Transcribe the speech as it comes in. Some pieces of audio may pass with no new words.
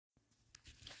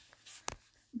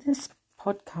This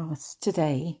podcast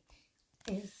today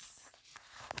is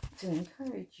to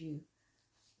encourage you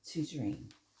to dream.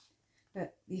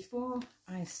 But before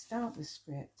I start the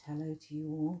script, hello to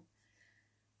you all.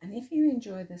 And if you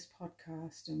enjoy this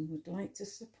podcast and would like to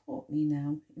support me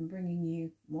now in bringing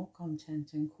you more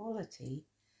content and quality,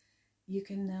 you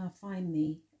can now find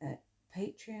me at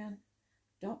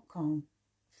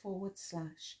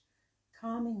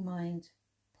patreon.com/Calming Mind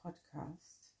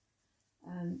Podcast.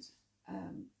 And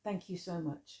thank you so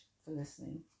much for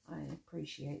listening. I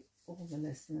appreciate all the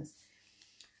listeners.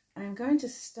 I'm going to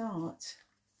start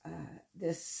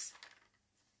this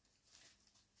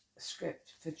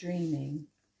script for dreaming.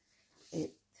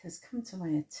 It has come to my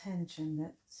attention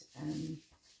that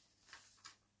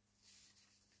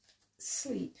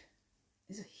sleep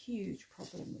is a huge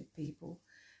problem with people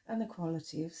and the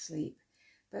quality of sleep.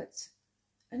 But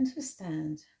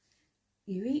understand,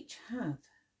 you each have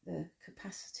the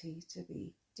capacity to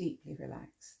be deeply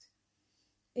relaxed.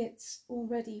 It's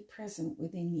already present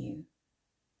within you.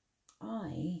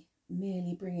 I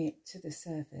merely bring it to the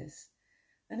surface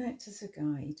and act as a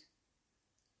guide.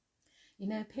 You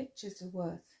know, pictures are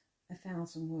worth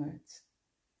 1,000 words,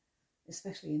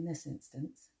 especially in this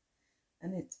instance,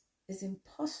 and it is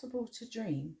impossible to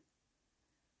dream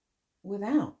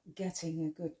without getting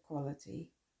a good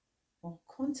quality or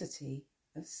quantity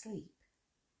of sleep.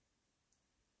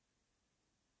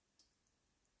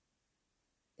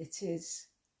 It is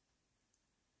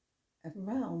a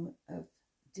realm of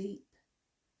deep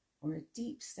or a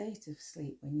deep state of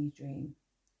sleep when you dream.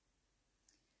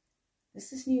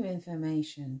 This is new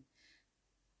information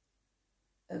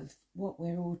of what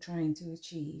we're all trying to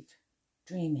achieve,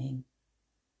 dreaming.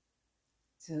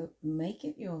 So make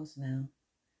it yours now,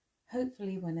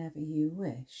 hopefully whenever you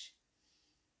wish.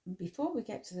 Before we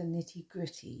get to the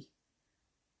nitty-gritty,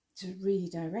 to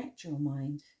redirect your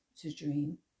mind to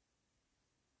dream,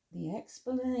 the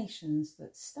explanations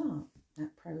that start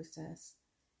that process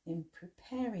in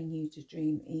preparing you to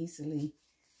dream easily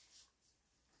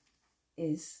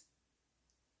is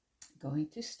going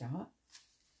to start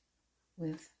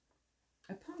with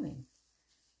a poem.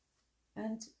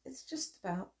 And it's just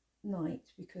about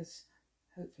night, because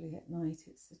hopefully at night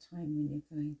it's the time when you're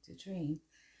going to dream.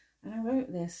 And I wrote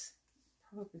this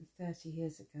probably 30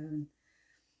 years ago, and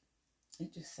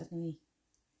it just suddenly,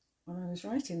 when I was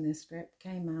writing this script,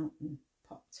 came out and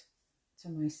popped to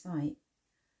my sight.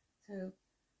 So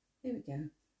here we go.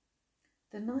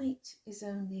 The night is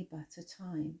only but a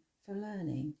time for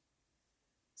learning.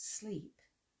 Sleep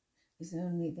is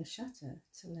only the shutter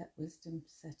to let wisdom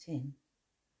set in.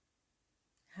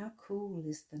 How cool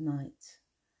is the night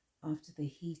after the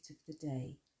heat of the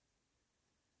day.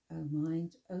 O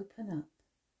mind, open up.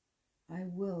 I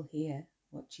will hear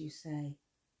what you say.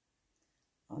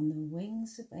 On the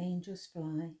wings of angels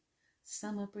fly,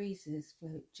 summer breezes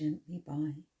float gently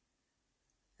by.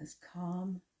 As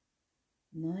calm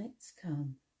nights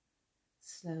come,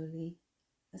 slowly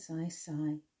as I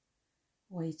sigh,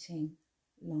 waiting,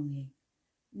 longing,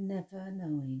 never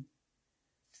knowing.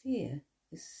 Fear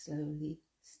is slowly,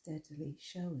 steadily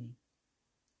showing.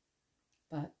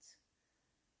 But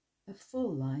a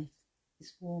full life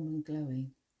is warm and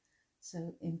glowing,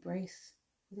 so embrace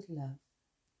with love,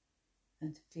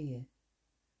 and fear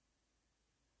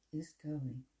is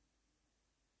going.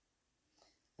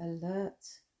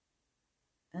 Alert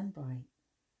and bright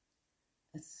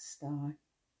as a star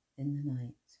in the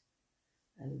night,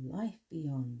 a life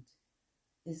beyond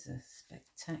is a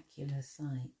spectacular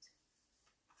sight.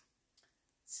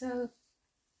 So,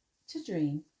 to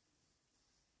dream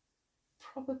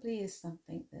probably is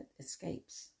something that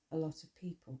escapes a lot of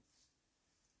people.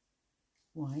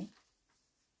 Why?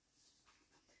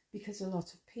 Because a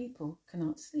lot of people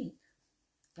cannot sleep,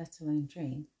 let alone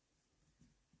dream.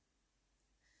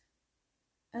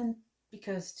 And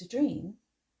because to dream,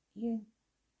 you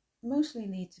mostly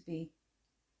need to be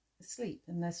asleep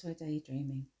unless we're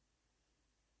daydreaming.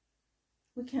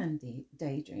 We can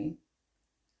daydream,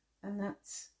 and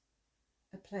that's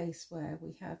a place where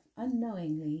we have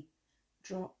unknowingly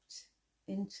dropped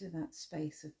into that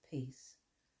space of peace,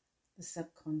 the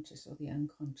subconscious or the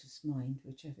unconscious mind,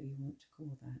 whichever you want to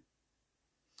call that.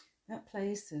 That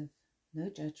place of no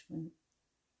judgment,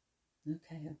 no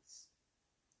chaos,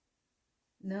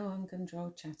 no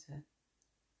uncontrolled chatter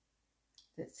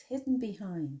that's hidden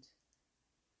behind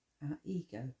our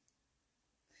ego.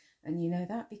 And you know,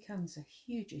 that becomes a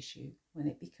huge issue when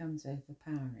it becomes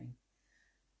overpowering.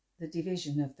 The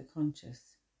division of the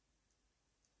conscious,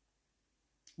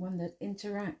 one that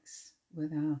interacts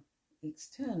with our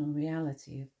external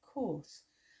reality. Of course,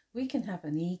 we can have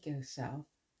an ego self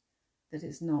that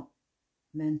is not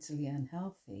mentally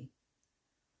unhealthy,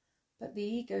 but the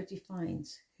ego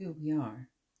defines who we are.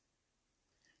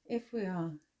 If we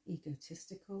are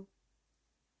egotistical,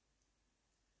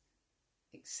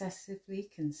 excessively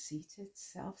conceited,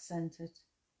 self-centered,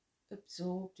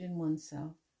 absorbed in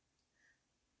oneself,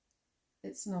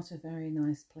 it's not a very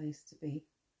nice place to be.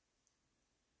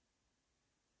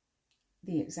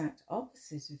 The exact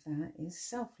opposite of that is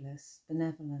selfless,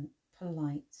 benevolent,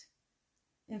 polite.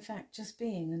 In fact, just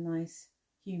being a nice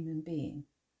human being.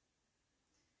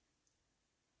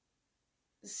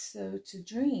 So to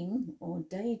dream or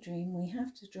daydream, we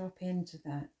have to drop into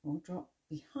that, or drop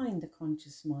behind the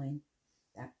conscious mind,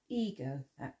 that ego,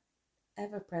 that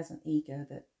ever-present ego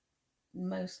that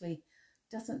mostly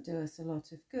doesn't do us a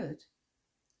lot of good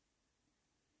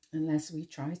unless we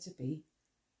try to be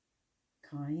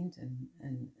kind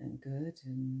and good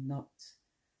and not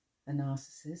a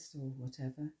narcissist or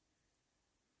whatever.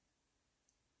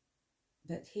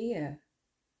 But here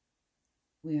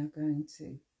we are going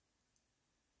to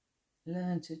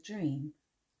learn to dream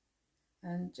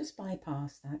and just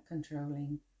bypass that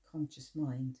controlling conscious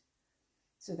mind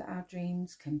so that our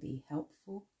dreams can be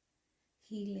helpful,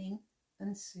 healing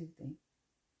and soothing.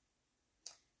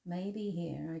 Maybe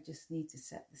here I just need to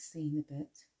set the scene a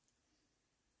bit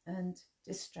and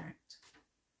distract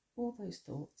all those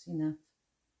thoughts enough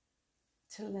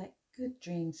to let good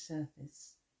dreams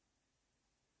surface.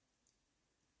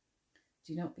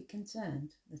 Do not be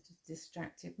concerned that a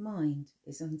distracted mind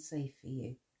is unsafe for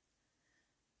you.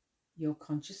 Your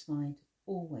conscious mind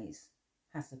always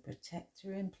has a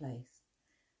protector in place,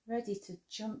 ready to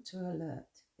jump to alert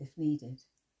if needed.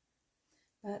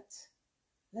 But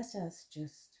let us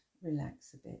just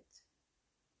relax a bit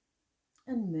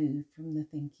and move from the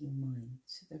thinking mind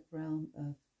to the realm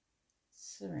of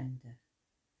surrender.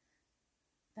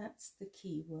 That's the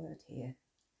key word here.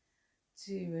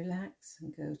 To relax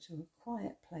and go to a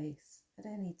quiet place at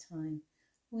any time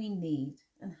we need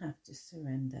and have to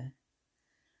surrender.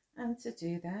 And to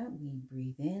do that, we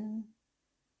breathe in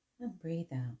and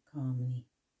breathe out calmly.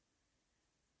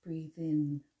 Breathe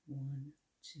in 1,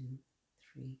 2,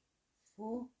 3,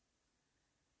 4.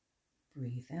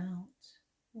 Breathe out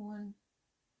 1,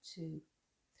 2,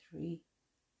 3,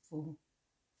 4,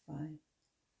 5,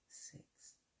 6.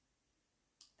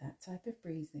 That type of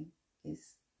breathing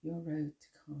is your road to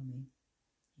calming.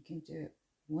 You can do it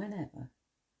whenever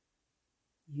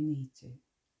you need to.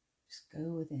 Just go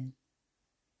within.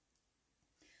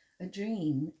 A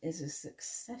dream is a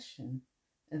succession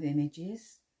of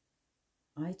images,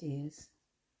 ideas,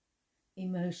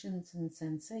 emotions and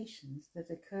sensations that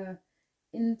occur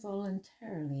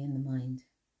involuntarily in the mind.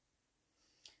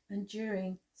 And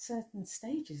during certain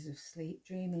stages of sleep,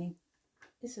 dreaming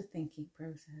is a thinking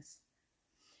process.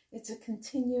 It's a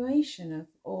continuation of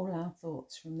all our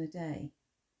thoughts from the day.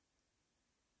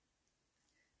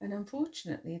 And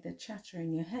unfortunately, the chatter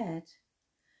in your head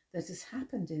that has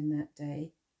happened in that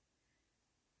day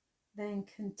then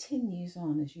continues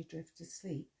on as you drift to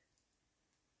sleep.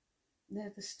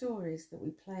 They're the stories that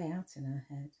we play out in our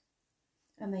head,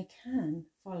 and they can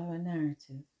follow a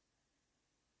narrative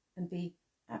and be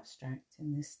abstract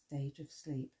in this stage of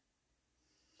sleep.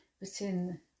 But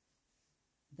in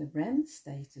the REM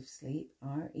state of sleep,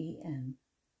 REM,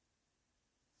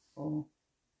 or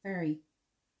very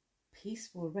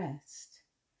peaceful rest,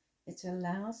 it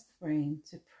allows the brain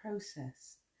to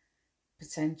process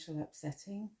potential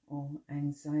upsetting or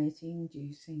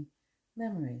anxiety-inducing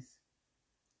memories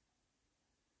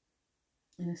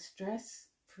in a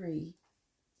stress-free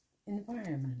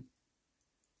environment.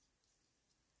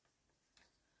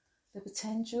 The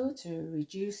potential to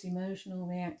reduce emotional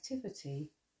reactivity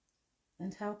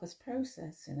and help us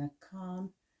process in a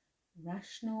calm,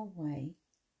 rational way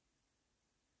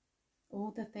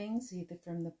all the things either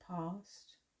from the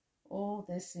past or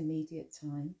this immediate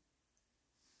time.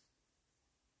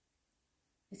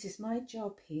 It is my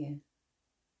job here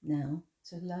now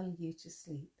to lull you to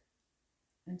sleep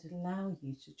and to allow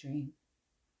you to dream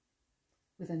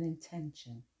with an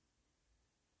intention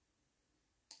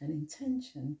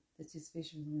that is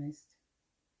visualized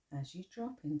as you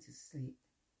drop into sleep.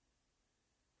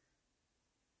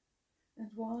 And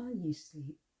while you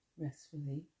sleep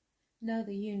restfully, know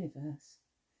the universe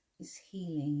is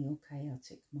healing your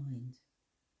chaotic mind.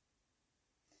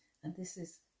 And this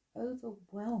is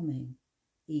overwhelming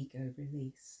ego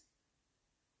release.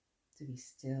 To be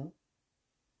still,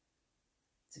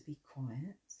 to be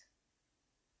quiet,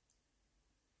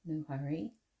 no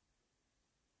hurry.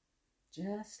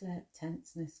 Just let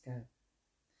tenseness go.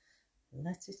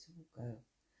 Let it all go.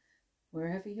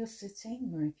 Wherever you're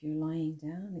sitting, or if you're lying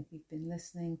down, if you've been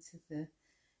listening to the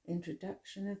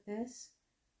introduction of this,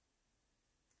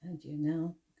 And you're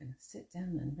now going to sit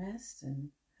down and rest and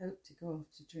hope to go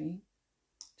off to dream.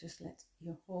 Just let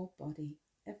your whole body,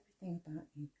 everything about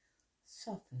you,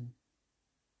 soften.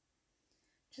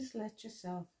 Just let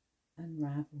yourself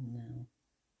unravel now.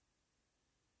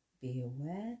 Be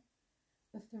aware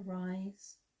of the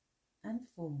rise and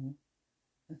fall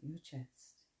of your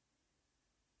chest.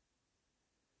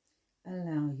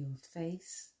 Allow your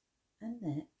face and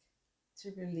neck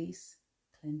to release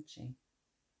clenching,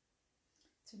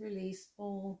 to release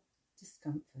all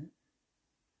discomfort.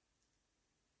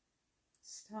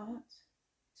 Start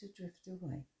to drift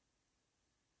away.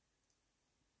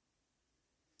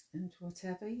 And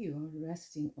whatever you are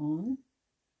resting on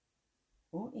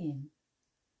or in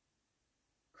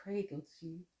cradles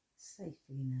you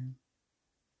safely now.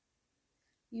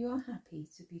 You are happy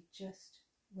to be just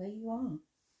where you are.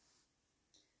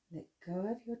 Let go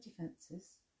of your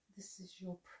defences. This is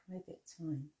your private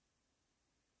time.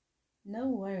 No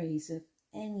worries of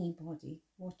anybody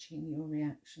watching your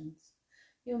reactions,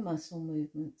 your muscle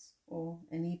movements, or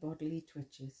any bodily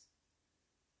twitches.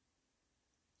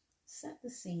 Set the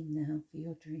scene now for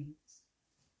your dreams.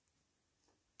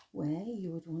 Where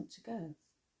you would want to go.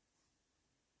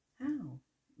 How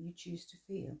you choose to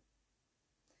feel.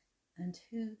 And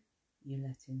who you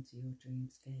let into your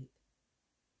dreamscape.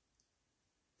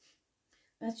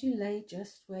 As you lay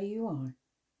just where you are,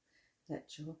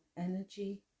 let your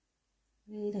energy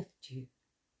lift you.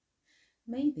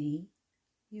 Maybe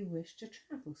you wish to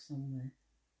travel somewhere.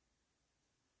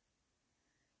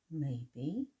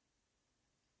 Maybe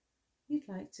you'd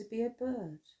like to be a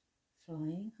bird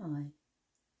flying high,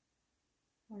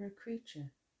 or a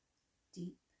creature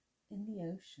deep in the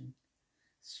ocean,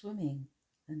 swimming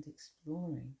and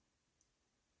exploring.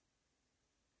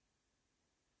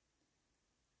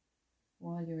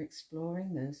 While you're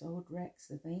exploring those old wrecks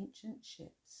of ancient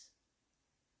ships,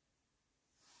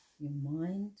 your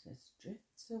mind just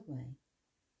drifts away.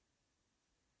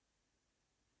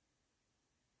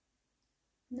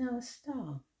 Now a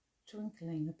star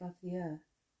twinkling above the earth,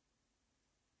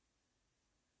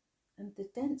 and the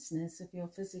denseness of your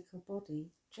physical body,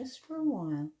 just for a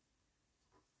while,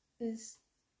 is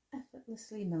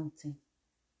effortlessly melting,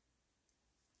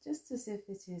 just as if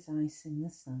it is ice in the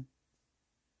sun.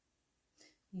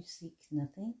 You seek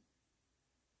nothing.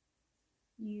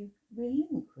 You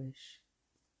relinquish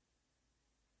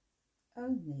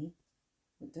only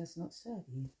what does not serve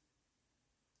you.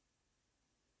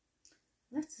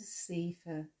 Let us see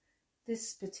for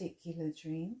this particular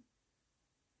dream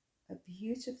a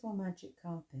beautiful magic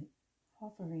carpet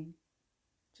hovering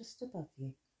just above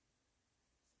you.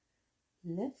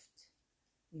 Lift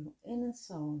your inner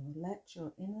soul, or let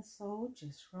your inner soul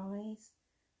just rise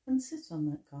and sit on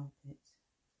that carpet.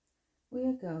 We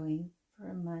are going for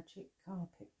a magic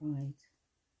carpet ride.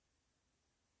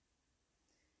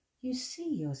 You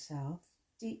see yourself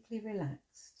deeply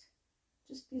relaxed,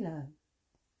 just below,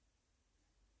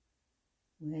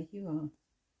 where you are,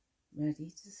 ready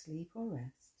to sleep or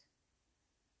rest.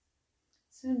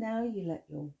 So now you let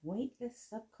your weightless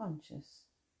subconscious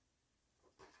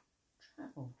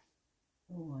travel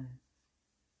a while.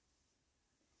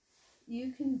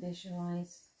 You can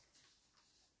visualize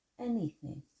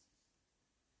anything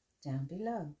down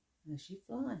below as you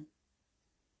fly.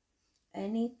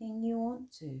 Anything you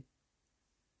want to.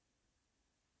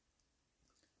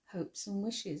 Hopes and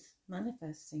wishes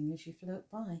manifesting as you float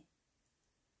by.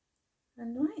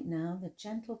 And right now the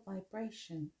gentle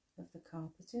vibration of the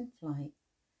carpet in flight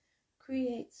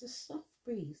creates a soft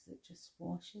breeze that just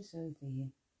washes over you.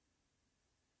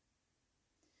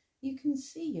 You can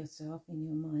see yourself in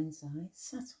your mind's eye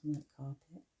sat on that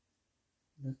carpet,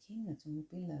 looking at all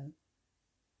below,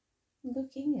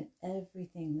 looking at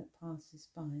everything that passes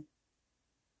by.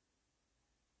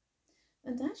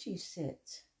 And as you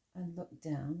sit and look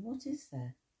down, what is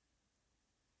there?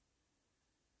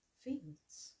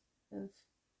 Fields of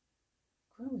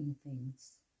growing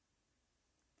things.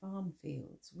 Farm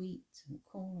fields, wheat and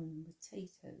corn and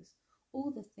potatoes, all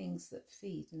the things that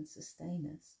feed and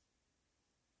sustain us.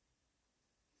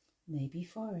 Maybe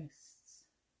forests,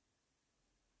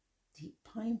 deep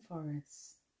pine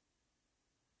forests,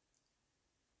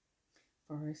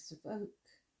 forests of oak,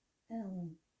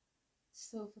 elm,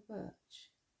 silver birch,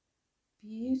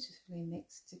 beautifully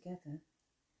mixed together,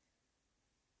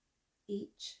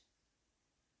 each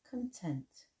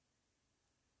content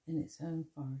in its own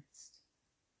forest.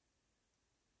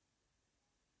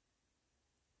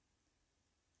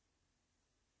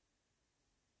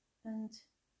 And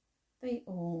they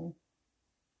all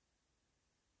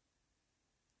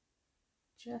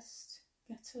just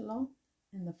get along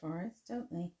in the forest, don't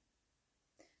they?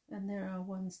 And there are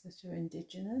ones that are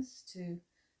indigenous to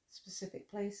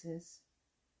specific places,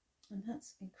 and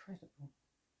that's incredible.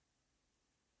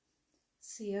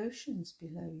 See oceans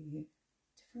below you,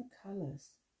 different colours,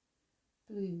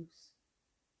 blues,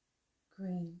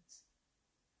 greens,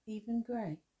 even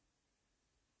grey.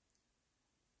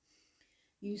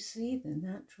 You see the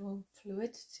natural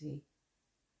fluidity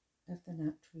of the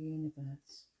natural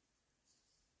universe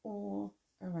all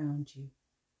around you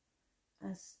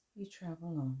as you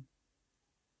travel on.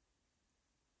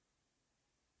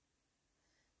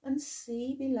 And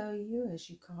see below you as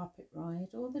you carpet ride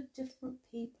all the different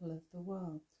people of the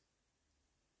world,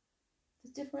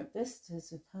 the different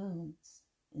vistas of homes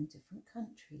in different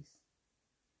countries.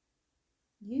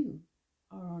 You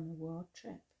are on a world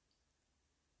trip.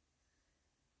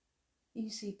 You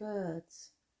see birds,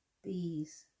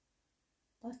 bees,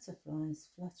 butterflies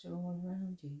flutter all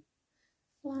around you,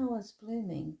 flowers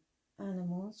blooming,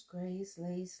 animals graze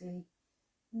lazily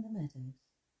in the meadows.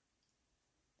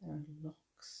 There are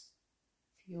lochs,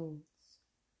 fjords,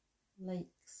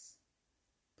 lakes,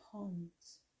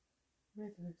 ponds,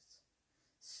 rivers,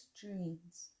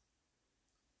 streams.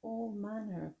 All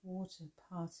manner of water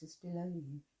passes below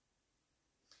you,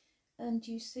 and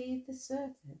you see the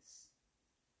surface,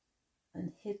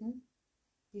 and hidden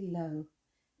below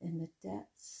in the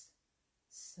depths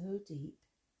so deep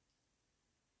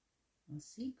are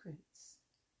secrets.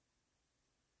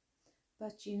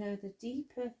 But you know, the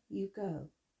deeper you go,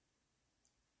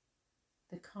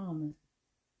 the calmer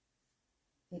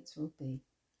it will be.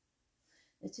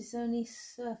 It is only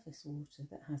surface water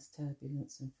that has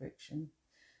turbulence and friction,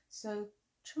 so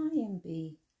try and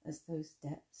be as those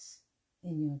depths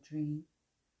in your dream,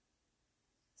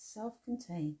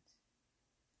 self-contained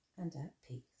and at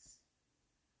peace.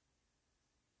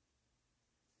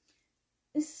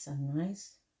 Is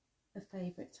sunrise a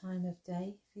favourite time of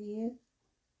day for you?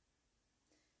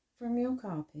 From your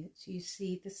carpet you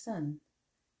see the sun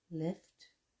lift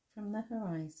from the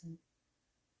horizon,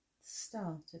 the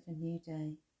start of a new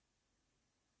day.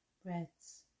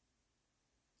 Reds,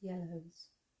 yellows,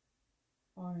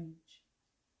 orange,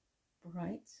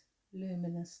 bright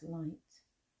luminous light,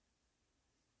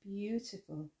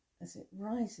 beautiful as it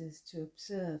rises to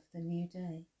observe the new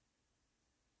day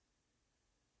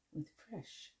with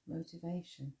fresh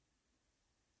motivation.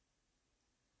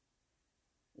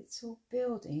 It's all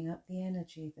building up the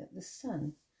energy that the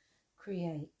sun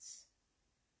creates,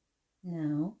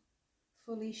 now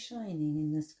fully shining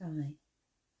in the sky.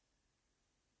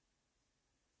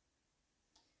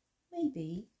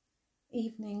 Maybe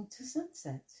evening to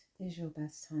sunset is your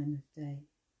best time of day.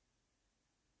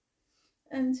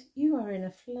 And you are in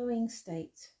a flowing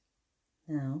state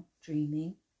now,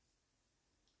 dreaming,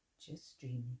 just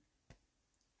dreaming.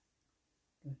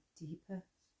 Go deeper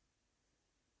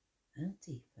and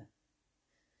deeper.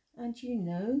 And you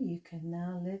know you can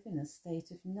now live in a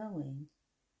state of knowing,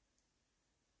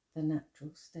 the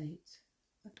natural state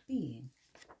of being.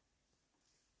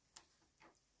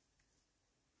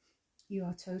 You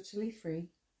are totally free,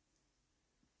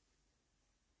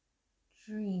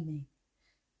 dreaming,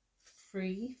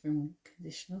 free from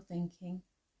conditional thinking.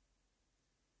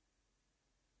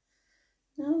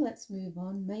 Now let's move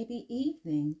on. Maybe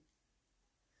evening,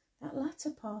 that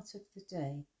latter part of the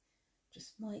day,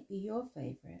 just might be your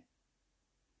favourite.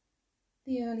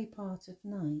 The early part of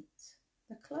night,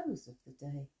 the close of the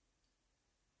day,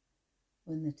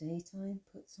 when the daytime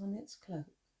puts on its cloak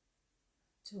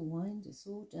to wind us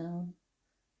all down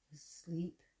for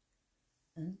sleep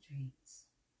and dreams.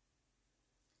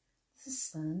 The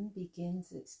sun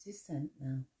begins its descent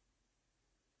now,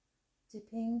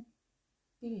 dipping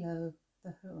below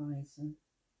the horizon.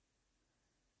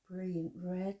 Brilliant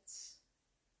reds,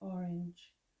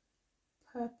 orange,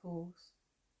 purples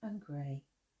and grey,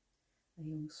 they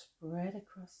all spread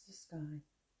across the sky.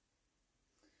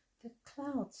 The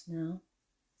clouds now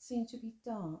seem to be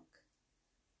dark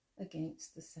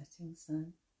against the setting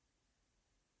sun,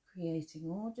 creating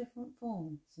all different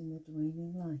forms in the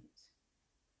dawning light.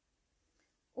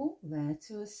 All there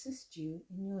to assist you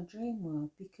in your dream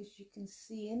world, because you can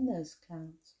see in those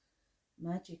clouds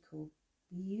magical,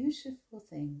 beautiful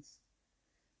things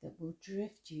that will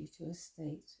drift you to a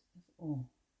state of awe.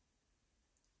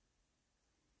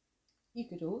 You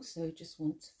could also just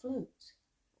want to float.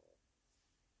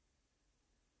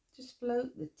 Just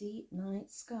float the deep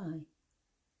night sky,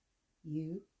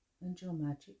 you and your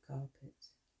magic carpet,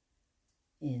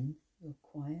 in your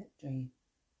quiet dream.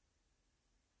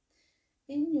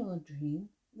 In your dream,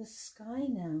 the sky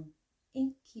now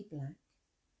inky black,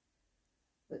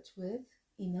 but with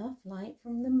enough light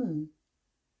from the moon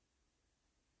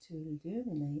to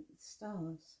illuminate the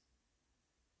stars.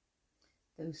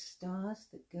 those stars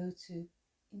that go to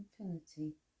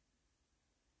infinity,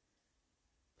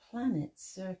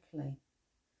 planets circling,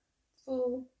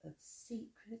 full of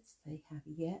secrets they have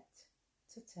yet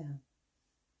to tell.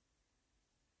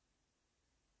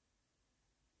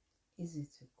 Is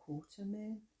it a quarter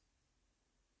moon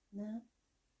now?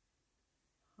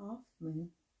 Half moon?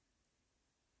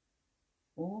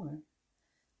 Or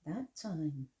that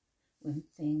time when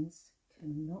things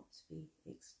cannot be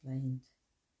explained?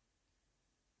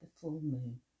 The full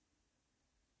moon.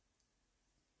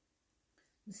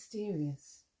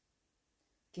 Mysterious,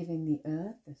 giving the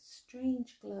earth a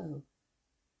strange glow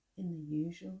in the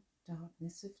usual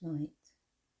darkness of night.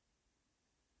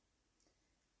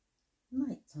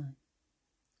 Nighttime.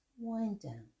 Wind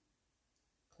down,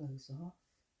 close off,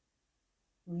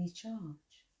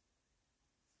 recharge.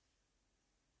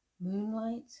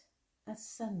 Moonlight as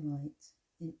sunlight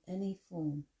in any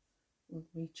form will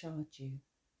recharge you.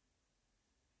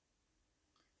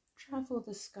 Travel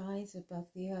the skies above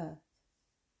the earth,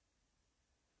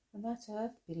 and that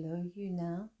earth below you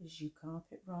now as you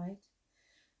carpet ride,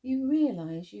 you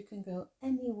realize you can go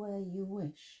anywhere you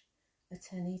wish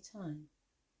at any time.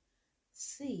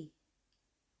 See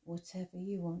whatever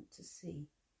you want to see.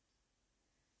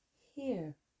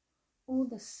 Hear all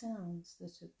the sounds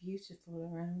that are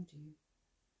beautiful around you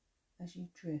as you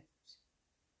drift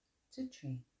to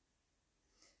dream,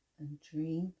 and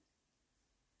dream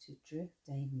to drift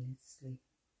aimlessly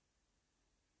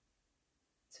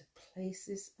to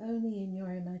places only in your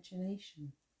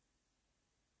imagination.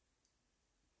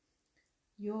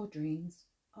 Your dreams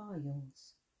are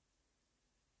yours,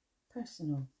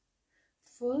 personal,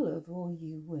 full of all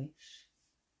you wish.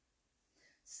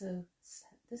 So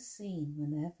set the scene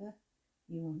whenever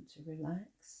you want to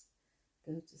relax,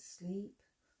 go to sleep,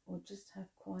 or just have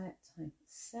quiet time.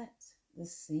 Set the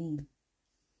scene.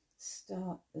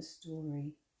 Start the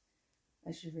story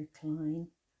as you recline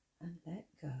and let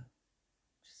go.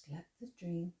 Just let the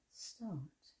dream start.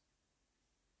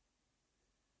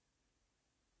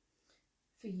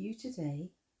 For you today,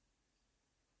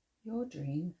 your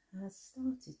dream has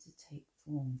started to take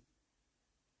form.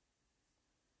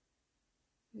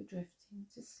 You're drifting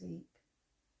to sleep.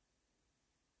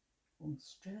 All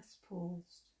stress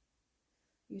paused.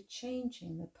 You're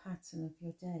changing the pattern of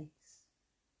your days.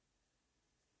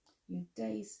 Your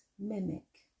days mimic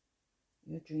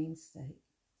your dream state.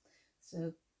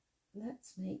 So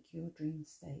let's make your dream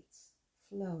states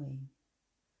flowing,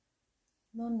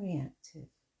 non-reactive,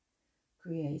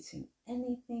 creating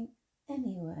anything,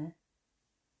 anywhere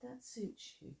that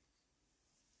suits you.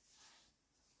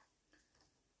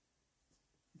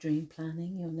 Dream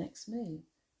planning your next move.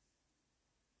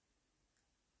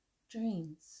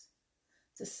 Dreams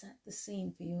to set the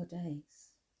scene for your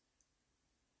days.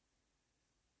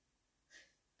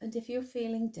 And if you're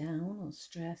feeling down or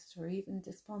stressed or even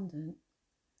despondent,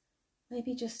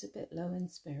 maybe just a bit low in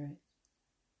spirit,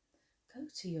 go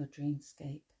to your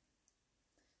dreamscape.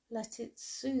 Let it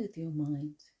soothe your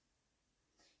mind.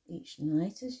 Each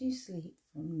night as you sleep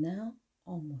from now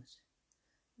onward,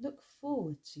 look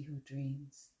forward to your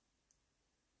dreams.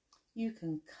 You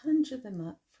can conjure them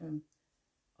up from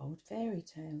old fairy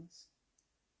tales,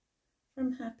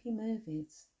 from happy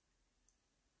movies,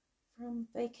 from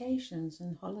vacations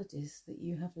and holidays that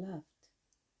you have loved,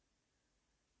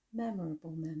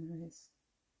 memorable memories.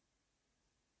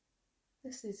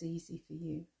 This is easy for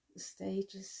you. The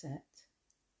stage is set.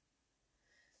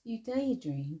 You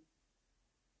daydream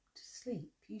to sleep.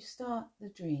 You start the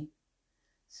dream.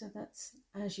 So that's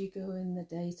as you go in the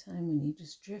daytime when you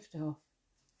just drift off,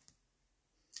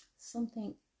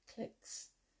 something clicks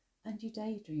and you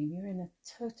daydream. You're in a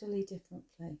totally different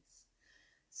place.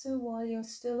 So while you're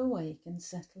still awake and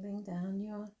settling down,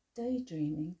 you're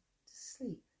daydreaming to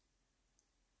sleep.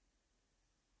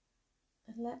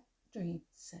 And let dreams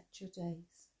set your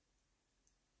days.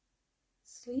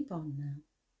 Sleep on now.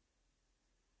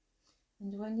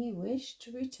 And when you wish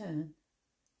to return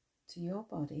to your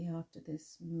body after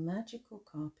this magical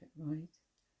carpet ride,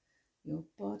 your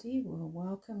body will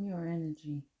welcome your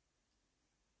energy.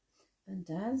 And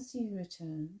as you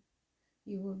return,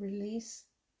 you will release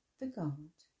the guard,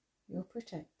 your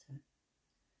protector,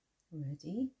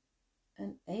 ready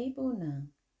and able now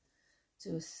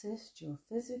to assist your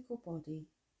physical body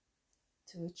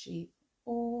to achieve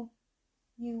all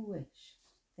you wish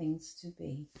things to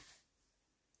be.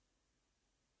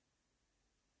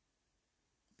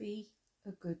 Be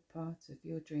a good part of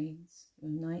your dreams, your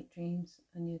night dreams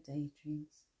and your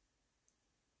daydreams.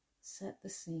 Set the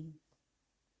scene.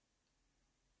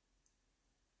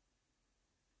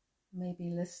 Maybe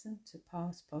listen to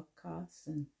past podcasts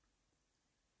and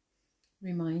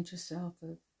Remind yourself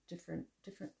of different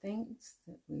things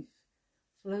that we've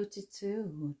floated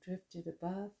to or drifted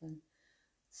above and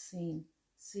seen.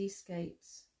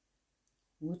 Seascapes,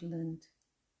 woodland,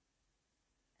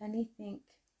 anything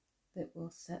that will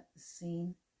set the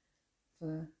scene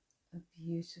for a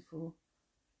beautiful,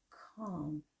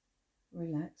 calm,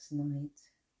 relaxed night.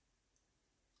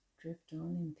 Drift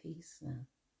on in peace now.